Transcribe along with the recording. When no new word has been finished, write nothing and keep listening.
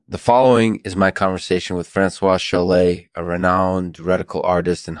The following is my conversation with François Chollet, a renowned reticle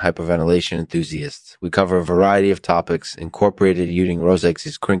artist and hyperventilation enthusiast. We cover a variety of topics incorporated using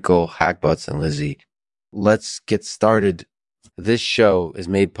Rosaces, Crinkle, Hackbuts, and Lizzie. Let's get started. This show is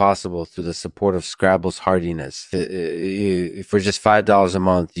made possible through the support of Scrabble's Hardiness. For just $5 a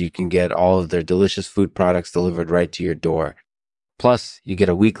month, you can get all of their delicious food products delivered right to your door. Plus, you get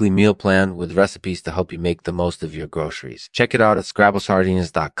a weekly meal plan with recipes to help you make the most of your groceries. Check it out at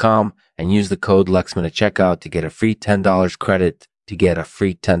scrabbleshardiness.com and use the code Lexman at checkout to get a free $10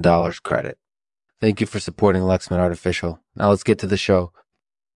 credit. Thank you for supporting Lexman Artificial. Now let's get to the show.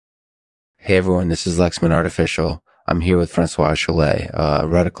 Hey everyone, this is Lexman Artificial. I'm here with François Chollet, a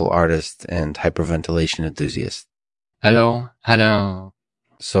reticle artist and hyperventilation enthusiast. Hello.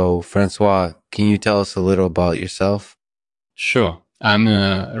 So, François, can you tell us a little about yourself? Sure. I'm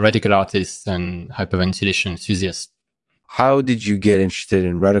a reticle artist and hyperventilation enthusiast. How did you get interested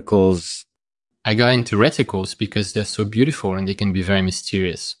in reticles? I got into reticles because they're so beautiful and they can be very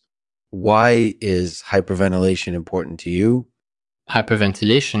mysterious. Why is hyperventilation important to you?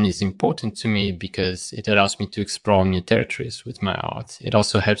 Hyperventilation is important to me because it allows me to explore new territories with my art. It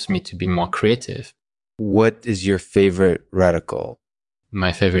also helps me to be more creative. What is your favorite reticle?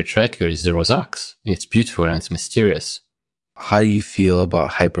 My favorite reticle is the Rosaces. It's beautiful and it's mysterious. How do you feel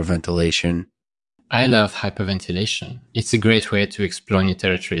about hyperventilation? I love hyperventilation. It's a great way to explore new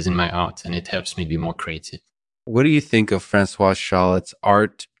territories in my art, and it helps me be more creative. What do you think of François Chollet's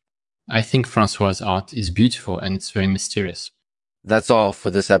art? I think François' art is beautiful and it's very mysterious. That's all for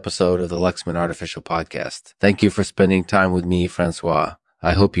this episode of the Lexman Artificial Podcast. Thank you for spending time with me, François.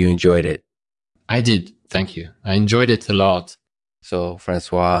 I hope you enjoyed it. I did. Thank you. I enjoyed it a lot. So,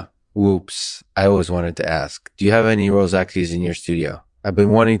 François, whoops, I always wanted to ask, do you have any Rosaces in your studio? I've been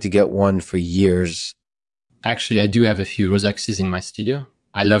wanting to get one for years. Actually, I do have a few Rosaces in my studio.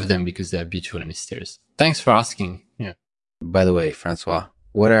 I love them because they're beautiful and mysterious. Thanks for asking. Yeah. By the way, François,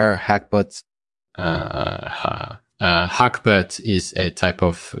 what are Hackbuts? Hackbut is a type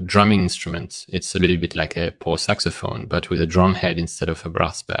of drumming instrument. It's a little bit like a poor saxophone, but with a drum head instead of a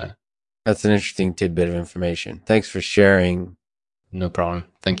brass bell. That's an interesting tidbit of information. Thanks for sharing. No problem.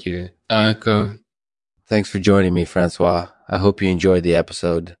 Thank you. Thanks for joining me, François. I hope you enjoyed the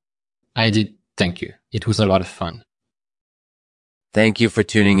episode. I did. Thank you. It was a lot of fun. Thank you for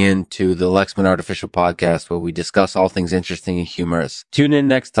tuning in to the Lexman Artificial Podcast, where we discuss all things interesting and humorous. Tune in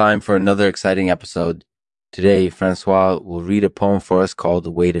next time for another exciting episode. Today, François will read a poem for us called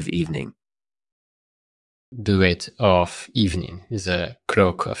The Weight of Evening. The weight of evening is a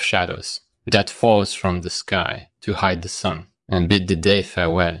cloak of shadows that falls from the sky to hide the sun and bid the day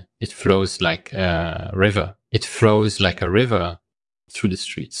farewell. It flows like a river. It flows like a river through the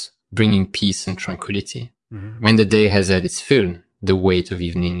streets, bringing peace and tranquility. Mm-hmm. When the day has had its fill, the weight of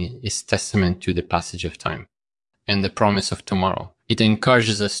evening is testament to the passage of time and the promise of tomorrow. It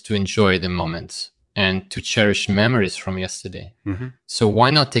encourages us to enjoy the moments and to cherish memories from yesterday. Mm-hmm. So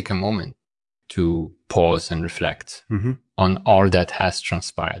why not take a moment to pause and reflect on all that has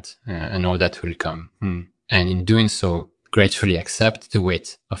transpired and all that will come. And in doing so, gratefully accept the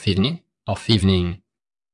weight of evening